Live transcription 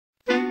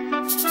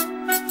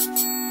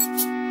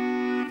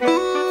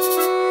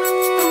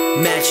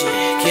Magic,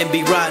 can't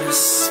be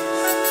Ridaz.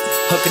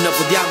 Hooking up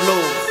with Dyablo.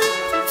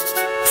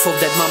 For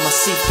that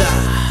mamacita.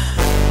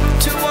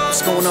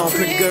 What's going on,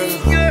 pretty girl?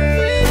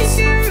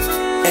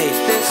 Hey,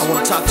 I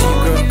wanna talk to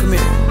you, girl. Come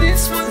here.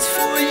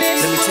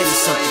 Let me tell you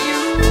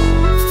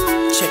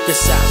something. Check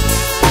this out.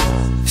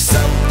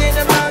 Something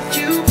about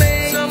you,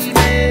 baby.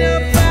 Something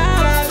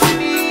about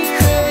me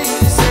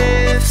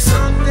crazy.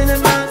 Something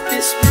about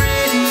this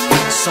pretty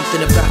girl.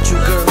 Something about you,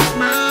 girl.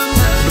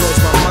 Blows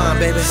my mind,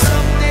 baby.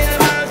 Something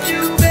about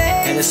you,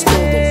 baby. And it's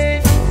todo.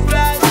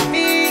 Drives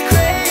me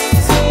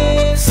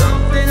crazy.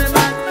 Something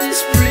about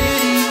this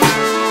pretty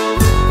girl.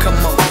 Come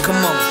on,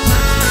 come on.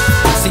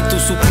 Si tú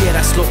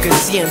supieras lo que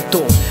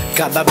siento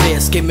cada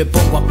vez que me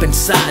pongo a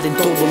pensar en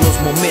todos los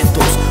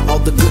momentos. All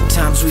the good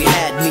times we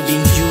had, me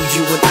and you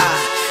and I.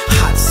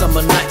 Hot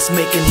summer nights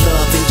making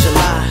love in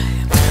July.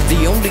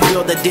 The only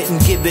girl that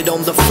didn't give it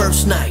on the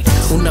first night.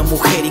 Una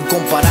mujer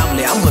incomparable,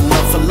 I'm in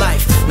love for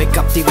life. Me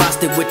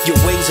captivaste with your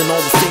ways and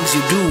all the things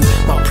you do.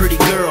 My pretty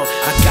girl,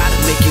 I gotta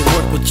make it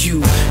work with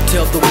you.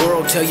 Tell the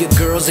world, tell your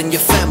girls and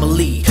your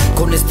family.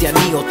 Con este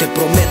anillo te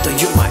prometo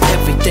you're my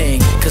everything.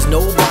 Cause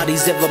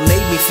nobody's ever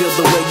made me feel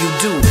the way you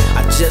do.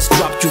 I just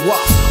dropped you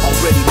off,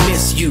 already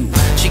miss you.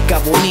 Chica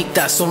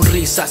bonita,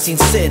 sonrisa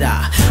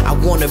sincera. I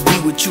wanna be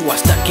with you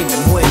hasta que me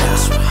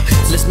mueras.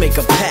 Let's make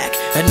a pact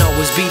and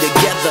always be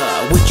together.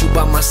 With you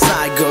by my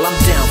side, girl, I'm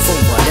down for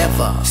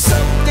whatever.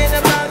 Something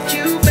about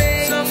you,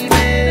 baby.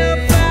 Something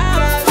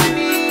about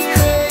me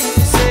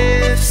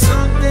crazy.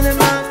 Something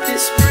about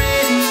this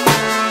pretty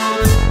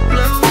girl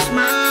blows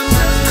my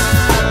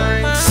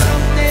mind.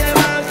 Something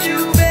about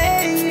you,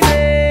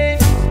 baby,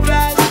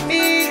 drives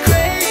me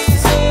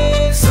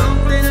crazy.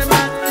 Something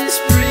about this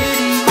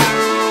pretty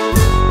girl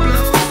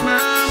blows my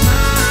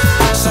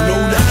mind. Solo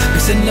una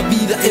vez en la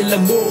vida el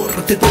amor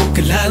te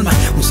toca el alma.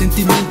 Un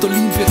sentimiento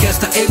limpio que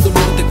hasta el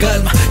dolor te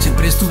calma.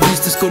 Siempre estuviste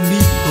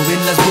conmigo,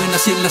 en las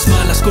buenas y en las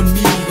malas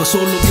conmigo.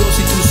 Solo Dios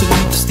y tú son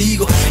mi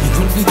testigo.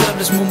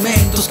 Inolvidables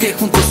momentos que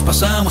juntos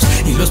pasamos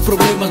y los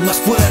problemas más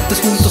fuertes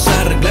juntos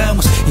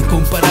arreglamos.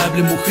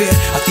 Incomparable mujer,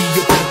 a ti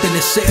yo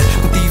pertenecer,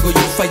 contigo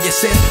yo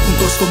fallecer,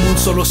 juntos como un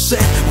solo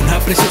ser. Una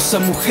preciosa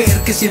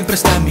mujer que siempre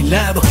está a mi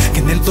lado, que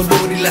en el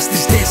dolor y las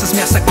tristezas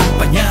me has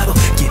acompañado.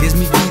 Quieres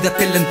mi vida,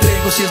 te la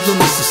entrego si es lo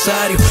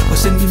necesario,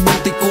 pues en mi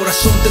mente y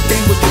corazón te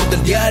tengo yo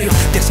del diario.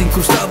 Te has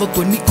incrustado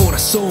tú en mi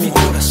corazón,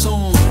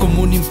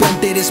 como un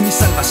implante eres mi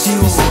salvación,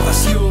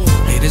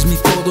 Eres mi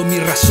todo, mi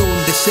razón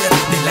de ser,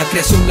 de la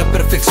creación, la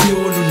perfección,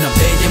 una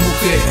bella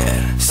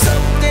mujer.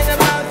 Something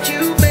about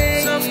you,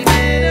 baby.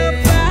 Something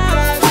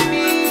about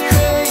me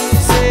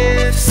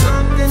crazy.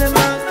 Something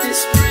about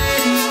this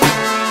pretty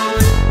girl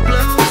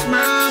blows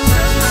my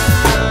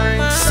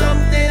mind.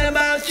 Something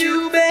about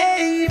you,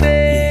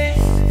 baby,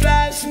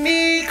 drives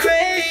me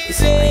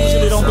crazy. I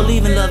usually don't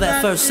believe in love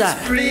at first sight,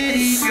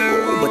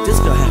 but this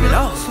girl had it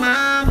all.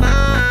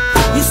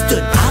 You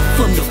stood out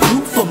from the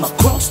group, from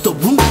across the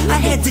room. I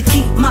had to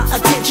keep my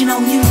attention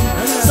on you.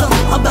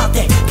 Something about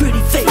that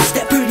pretty face,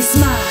 that pretty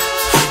smile.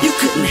 You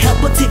couldn't help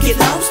but to get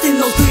lost in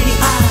those pretty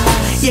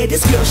eyes. Yeah,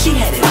 this girl, she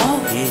had it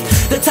all.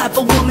 The type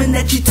of woman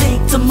that you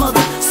take to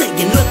mother, saying,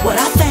 look what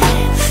I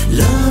found.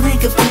 Love and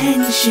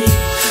companionship.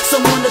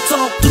 Someone to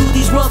talk through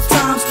these rough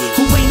times,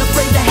 who ain't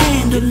afraid to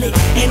handle it,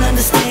 and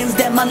understands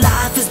that my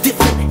life is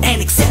different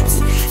and accepts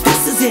it.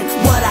 This isn't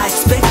what I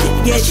expected.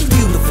 Yeah, she's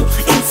beautiful,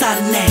 inside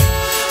and out.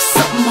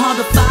 Something hard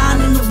to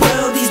find in the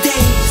world these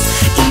days,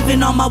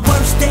 even on my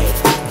worst day.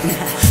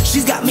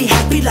 She's got me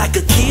happy like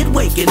a kid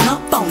waking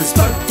up on his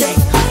birthday.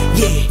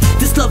 Yeah,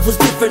 this love was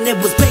different, it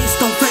was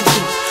based on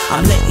friendship.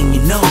 I'm letting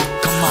you know,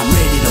 come on, I'm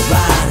ready to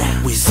ride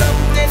out with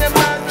something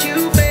about